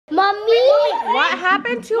What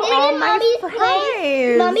happened to all my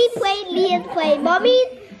fries? Mommy played, Leah's played. Leah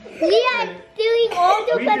is doing all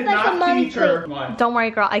the things like a mommy played. Don't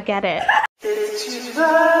worry, girl, I get it.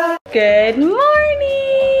 Good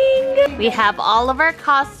morning. We have all of our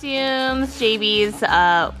costumes. JB's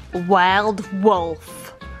wild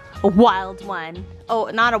wolf. A wild one.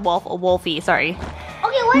 Oh, not a wolf, a wolfie, sorry.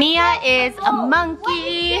 Okay, Miya is a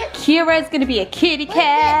monkey. Keira is gonna be a kitty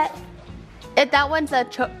cat. That one's a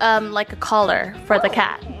like a collar for the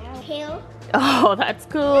cat. Tail. Oh, that's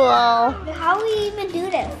cool. How do we even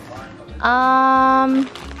do this? I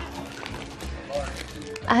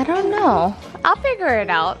don't know. I'll figure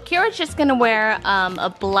it out. Kira's just gonna wear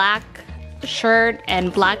a black shirt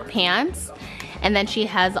and black pants, and then she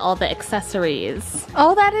has all the accessories.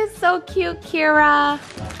 Oh, that is so cute, Keira.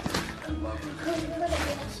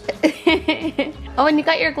 Oh, and you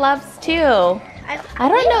got your gloves too. I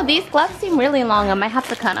don't know, these gloves seem really long. I might have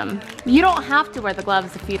to cut them. You don't have to wear the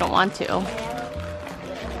gloves if you don't want to.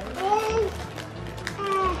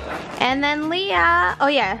 And then Leah, oh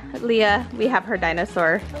yeah, Leah, we have her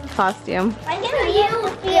dinosaur costume. I'll show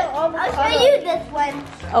you this one.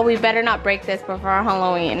 Oh, we better not break this before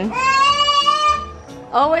Halloween.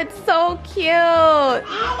 Oh, it's so cute.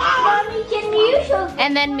 Mommy, can you show?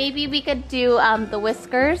 And then maybe we could do the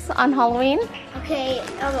whiskers on Halloween. Okay,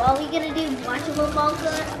 are we gonna do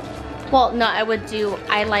Wonka? Well, no, I would do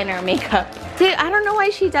eyeliner makeup. Dude, I don't know why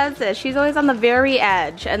she does this. She's always on the very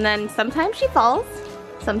edge, and then sometimes she falls,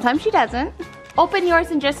 sometimes she doesn't. Open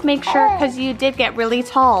yours and just make sure, because you did get really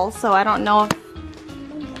tall, so I don't know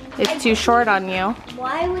if it's too short on you.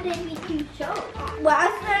 Why would it be too short?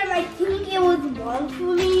 Last time I think it was long for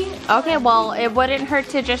me. Okay, well, it wouldn't hurt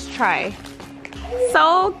to just try.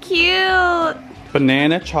 So cute.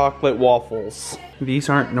 Banana chocolate waffles. These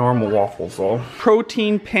aren't normal waffles though.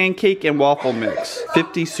 Protein pancake and waffle mix.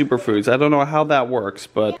 50 superfoods. I don't know how that works,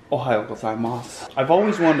 but Ohayou gozaimasu. I've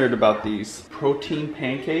always wondered about these. Protein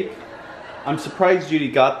pancake. I'm surprised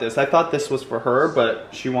Judy got this. I thought this was for her, but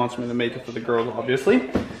she wants me to make it for the girls, obviously.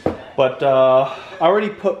 But I already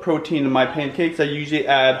put protein in my pancakes. I usually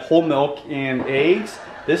add whole milk and eggs.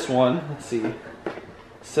 This one, let's see.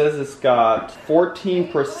 Says it's got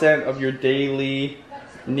 14% of your daily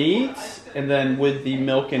needs, and then with the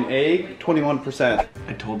milk and egg, 21%.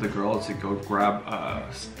 I told the girls to go grab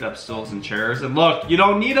step stools and chairs, and look, you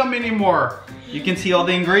don't need them anymore. You can see all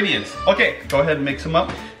the ingredients. Okay, go ahead and mix them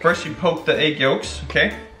up. First you poke the egg yolks,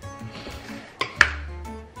 okay?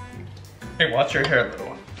 Hey, watch your hair, little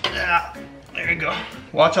one. Yeah, there you go.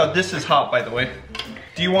 Watch out, this is hot, by the way.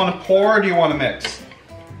 Do you want to pour or do you want to mix?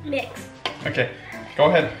 Mix. Okay. Go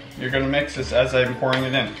ahead, you're gonna mix this as I'm pouring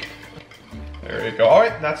it in. There you go. All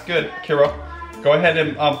right, that's good, Keira. Go ahead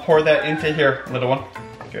and pour that into here, little one.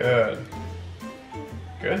 Good.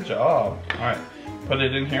 Good job. All right, put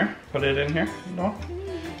it in here. Put it in here. No.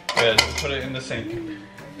 Good. Put it in the sink.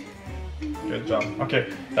 Good job.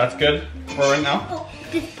 Okay, that's good for right now. Oh,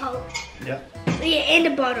 this part. Yep. Yeah, and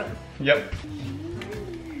the bottom. Yep.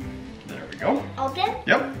 There we go. All good?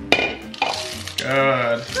 Yep.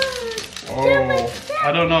 Good. Oh,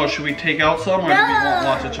 I don't know. Should we take out some, or do we want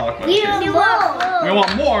lots of chocolate? We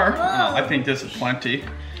want more? Oh, I think this is plenty.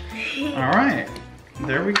 All right,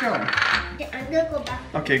 there we go. I'm gonna go back.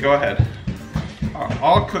 Okay, go ahead.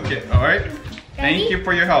 I'll cook it. All right. Thank you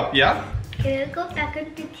for your help. Yeah. Can I go back on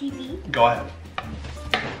the TV? Go ahead.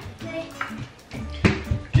 Okay.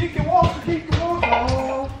 Keep your waffle, keep your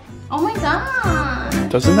waffle. Oh my god.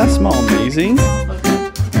 Doesn't that smell amazing?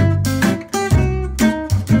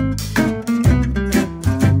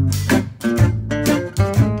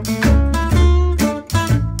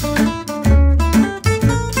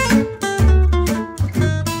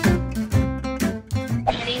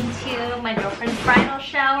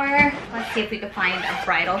 See if we could find a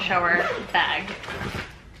bridal shower bag.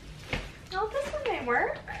 Oh, this one might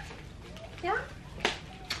work. Yeah.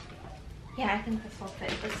 Yeah, I think this will fit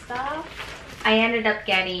the stuff. I ended up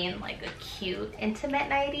getting like a cute intimate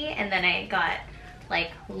nightie, and then I got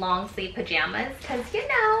like long sleeve pajamas, because you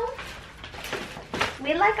know,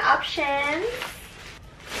 we like options. Is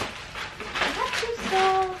that too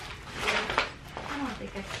small? I don't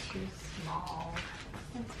think it's too small.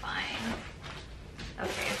 It's fine.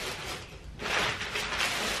 Okay.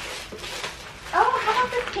 Oh, how about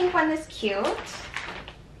this pink one is cute?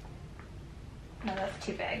 No, that's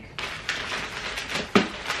too big.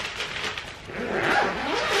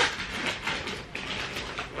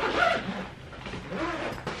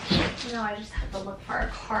 No, I just have to look for a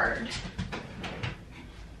card.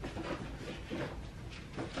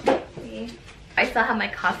 See? I still have my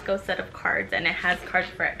Costco set of cards, and it has cards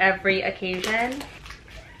for every occasion.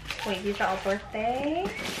 Wait, these are all birthday.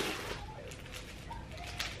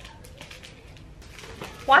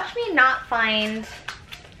 Watch me not find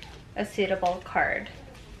a suitable card.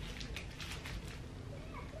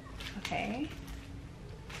 Okay.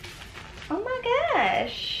 Oh my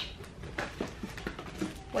gosh.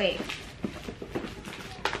 Wait.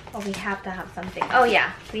 Oh, we have to have something. Oh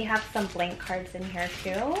yeah, we have some blank cards in here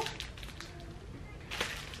too.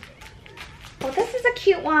 Oh, this is a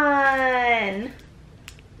cute one.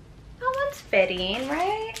 That one's fitting,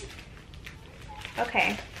 right?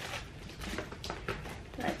 Okay.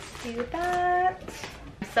 Let's do that.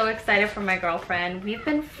 I'm so excited for my girlfriend. We've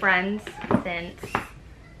been friends since,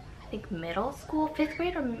 I think, middle school, 5th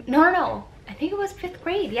grade, or no. I think it was 5th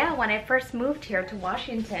grade, yeah, when I first moved here to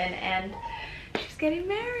Washington, and she's getting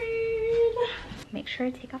married. Make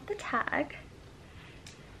sure to take off the tag.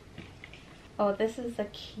 Oh, this is the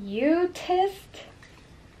cutest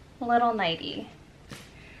little nightie.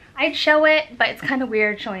 I'd show it, but it's kind of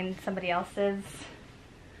weird showing somebody else's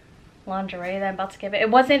lingerie that I'm about to give it.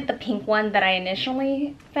 It wasn't the pink one that I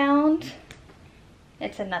initially found.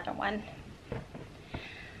 It's another one.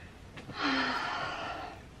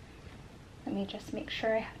 Let me just make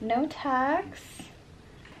sure I have no tags.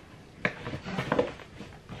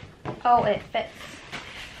 Oh, it fits.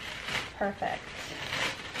 Perfect.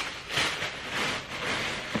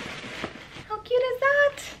 How cute is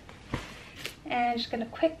that? And I'm just gonna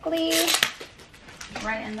quickly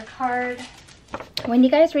write in the card. When you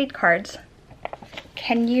guys read cards,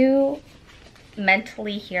 can you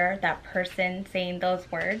mentally hear that person saying those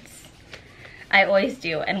words? I always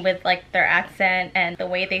do, and with like their accent and the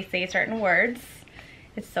way they say certain words,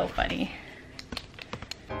 it's so funny.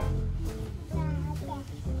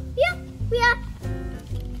 Yeah.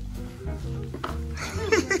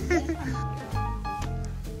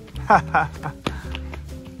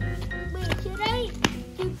 Wait, should I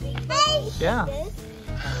do this? Yeah.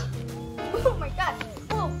 Oh my god.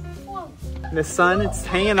 Whoa. The sun, it's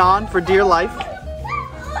hanging on for dear life.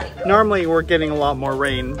 Normally we're getting a lot more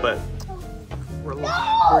rain, but we're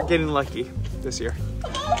getting lucky this year.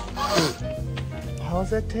 How's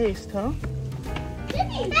that taste, huh?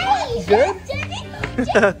 Good?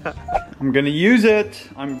 I'm gonna use it.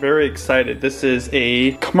 I'm very excited. This is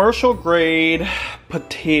a commercial grade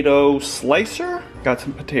potato slicer. Got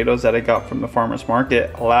some potatoes that I got from the farmer's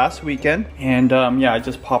market last weekend. And yeah, I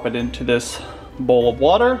just pop it into this bowl of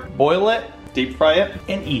water, boil it, deep fry it,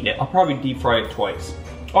 and eat it. I'll probably deep fry it twice.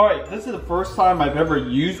 All right, this is the first time I've ever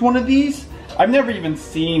used one of these. I've never even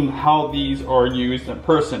seen how these are used in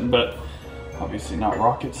person, but obviously not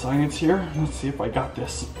rocket science here. Let's see if I got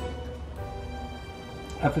this.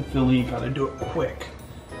 I have a feeling you gotta do it quick.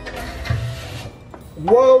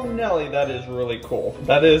 Whoa, Nelly, that is really cool.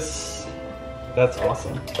 That's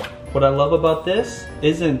awesome. What I love about this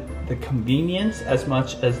isn't the convenience as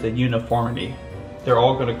much as the uniformity. They're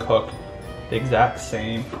all gonna cook the exact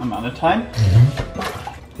same amount of time.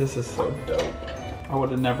 This is so dope. I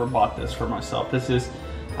would have never bought this for myself.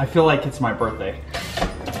 I feel like it's my birthday.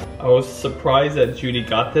 I was surprised that Judy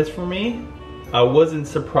got this for me. I wasn't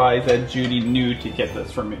surprised that Judy knew to get this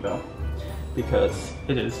for me though, because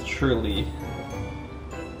it is truly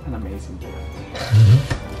an amazing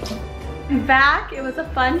gift. Back, it was a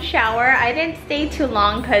fun shower. I didn't stay too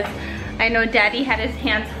long because I know Daddy had his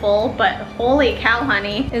hands full, but holy cow,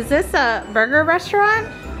 honey. Is this a burger restaurant?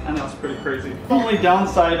 I know, it's pretty crazy. The only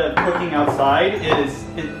downside of cooking outside is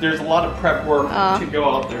there's a lot of prep work to go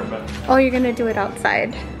out there, but. Oh, you're gonna do it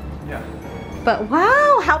outside. Yeah. But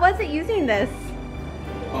wow, how was it using this?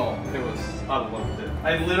 Oh, I loved it.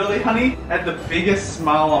 I literally, honey, had the biggest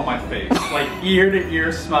smile on my face. Like ear to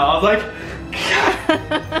ear smile. I was like,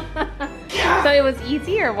 So it was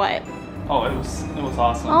easy or what? oh, it was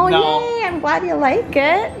awesome. Oh yay, I'm glad you like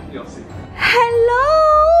it. You'll see.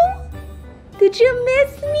 Hello? Did you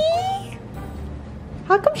miss me?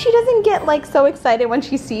 How come she doesn't get like so excited when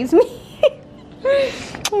she sees me?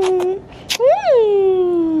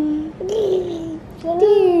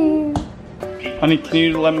 Honey, can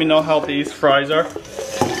you let me know how these fries are?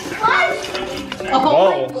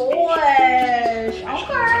 Oh my gosh.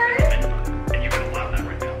 Okay.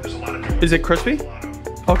 Is it crispy?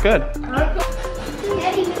 Oh, good.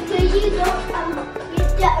 Daddy, could you go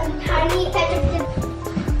get the tiny edge of the...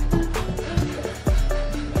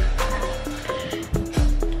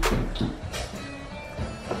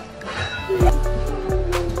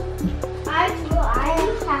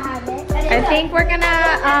 I think we're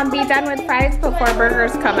gonna be done with fries before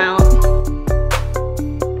burgers come out.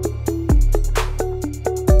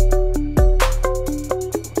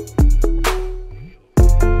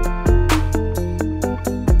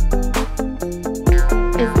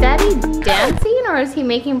 Is Dad dancing or is he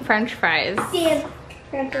making French fries?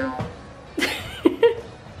 Dancing.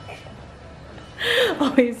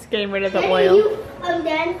 Oh, he's getting rid of the oil. I'm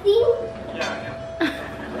dancing? Yeah.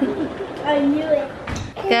 I knew it.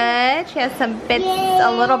 Good. She has some bits,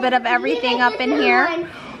 a little bit of everything up in here.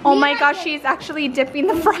 Oh my gosh, she's actually dipping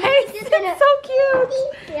the fries. It's so cute.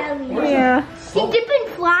 Yeah. She's dipping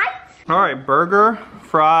fries? All right, burger,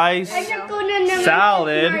 fries,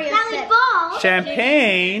 salad,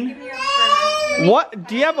 champagne. What?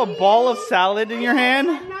 Do you have a ball of salad in your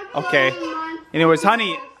hand? Okay. Anyways,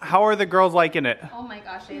 honey, how are the girls liking it? Oh my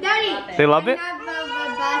gosh, they love it. They love it?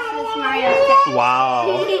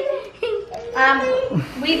 Wow.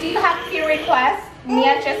 We do have a few requests.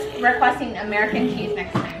 Mia just requesting American cheese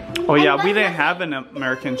next time. Oh yeah, we didn't have an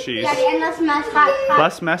American cheese. And less messy.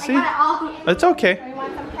 Less messy? It's okay. We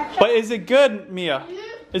want some ketchup. But is it good, Mia?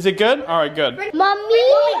 Is it good? All right, good. Mommy.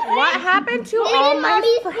 What happened to all my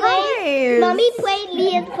fries? Mommy played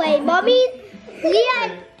Leah's play. Mommy, Leah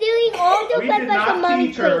is doing all the peppers and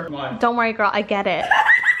Mommy played. Don't worry, girl. I get it.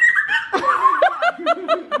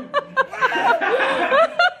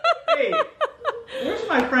 Hey, where's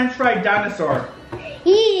my French fried dinosaur?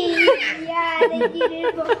 Yeah, they did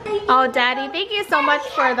it. Oh, Daddy, thank you so much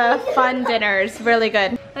for the fun dinners. Really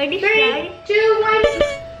good. 3, 2,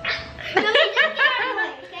 1.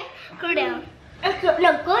 Go down.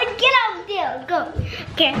 No, go get out there. Go.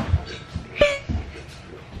 Okay.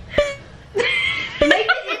 Make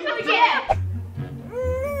this into a jet.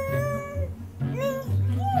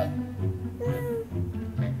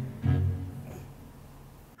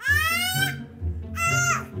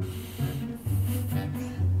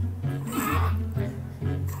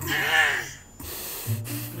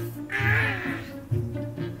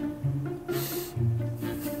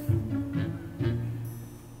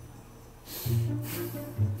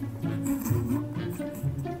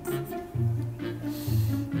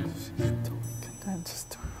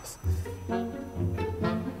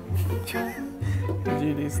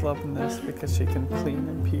 Judy's loving this because she can clean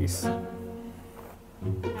in peace.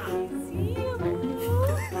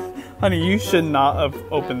 Honey, you should not have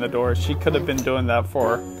opened the door. She could have been doing that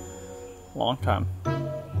for a long time.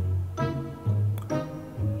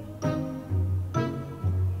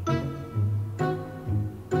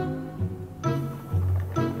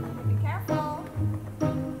 Be careful.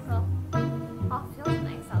 Oh, feels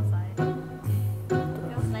nice outside.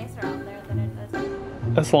 Feels nicer out there than it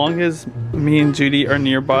does. As long as me and Judy are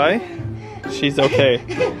nearby, she's okay.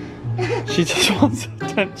 She just wants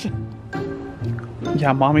attention.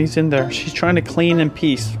 Yeah, mommy's in there. She's trying to clean in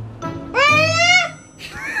peace.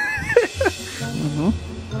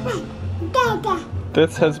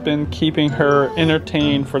 This has been keeping her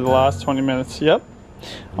entertained for the last 20 minutes. Yep.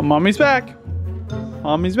 Oh, mommy's back.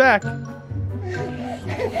 Mommy's back.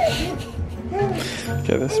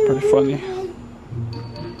 Okay, this is pretty funny.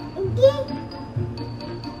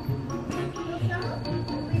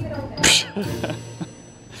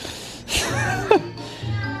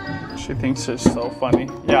 She thinks it's so funny.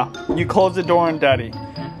 Yeah, you close the door on Daddy,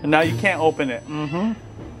 and now you can't open it.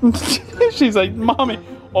 She's like, Mommy,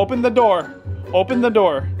 open the door. Open the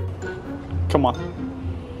door. Come on.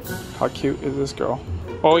 How cute is this girl?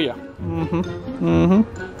 Oh yeah.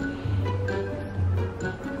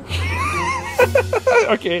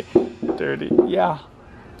 Okay, dirty. Yeah.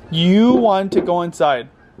 You want to go inside.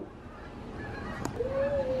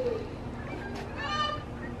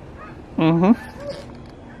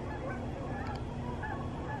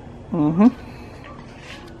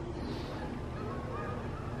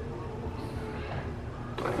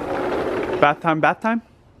 Bath time, bath time?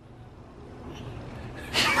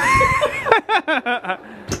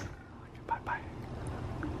 Bye-bye.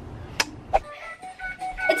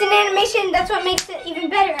 It's an animation. That's what makes it even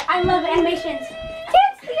better. I love animations.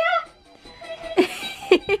 Dance, Leah!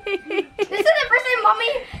 This is the first time Mommy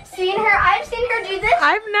seen her. I've seen her do this.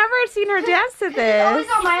 I've never seen her dance to It's this. always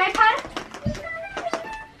on my iPad.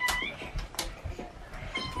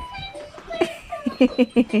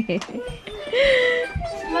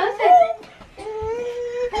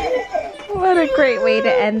 What a great way to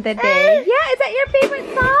end the day. Yeah, is that your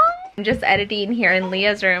favorite song? I'm just editing here in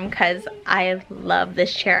Leah's room because I love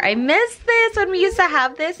this chair. I miss this when we used to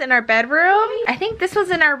have this in our bedroom. I think this was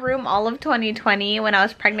in our room all of 2020 when I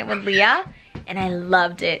was pregnant with Leah, and I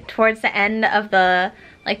loved it. Towards the end of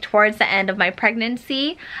my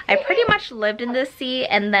pregnancy, I pretty much lived in this seat,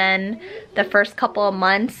 and then the first couple of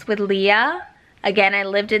months with Leah, again, I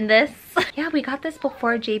lived in this. Yeah, we got this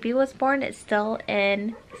before JB was born. It's still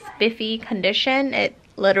in spiffy condition. It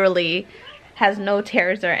literally has no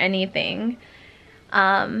tears or anything.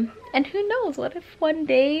 And who knows, what if one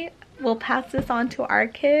day we'll pass this on to our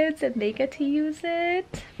kids and they get to use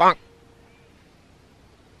it. Bonk.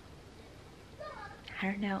 I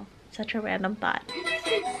don't know. Such a random thought.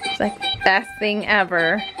 It's like best thing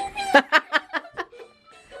ever.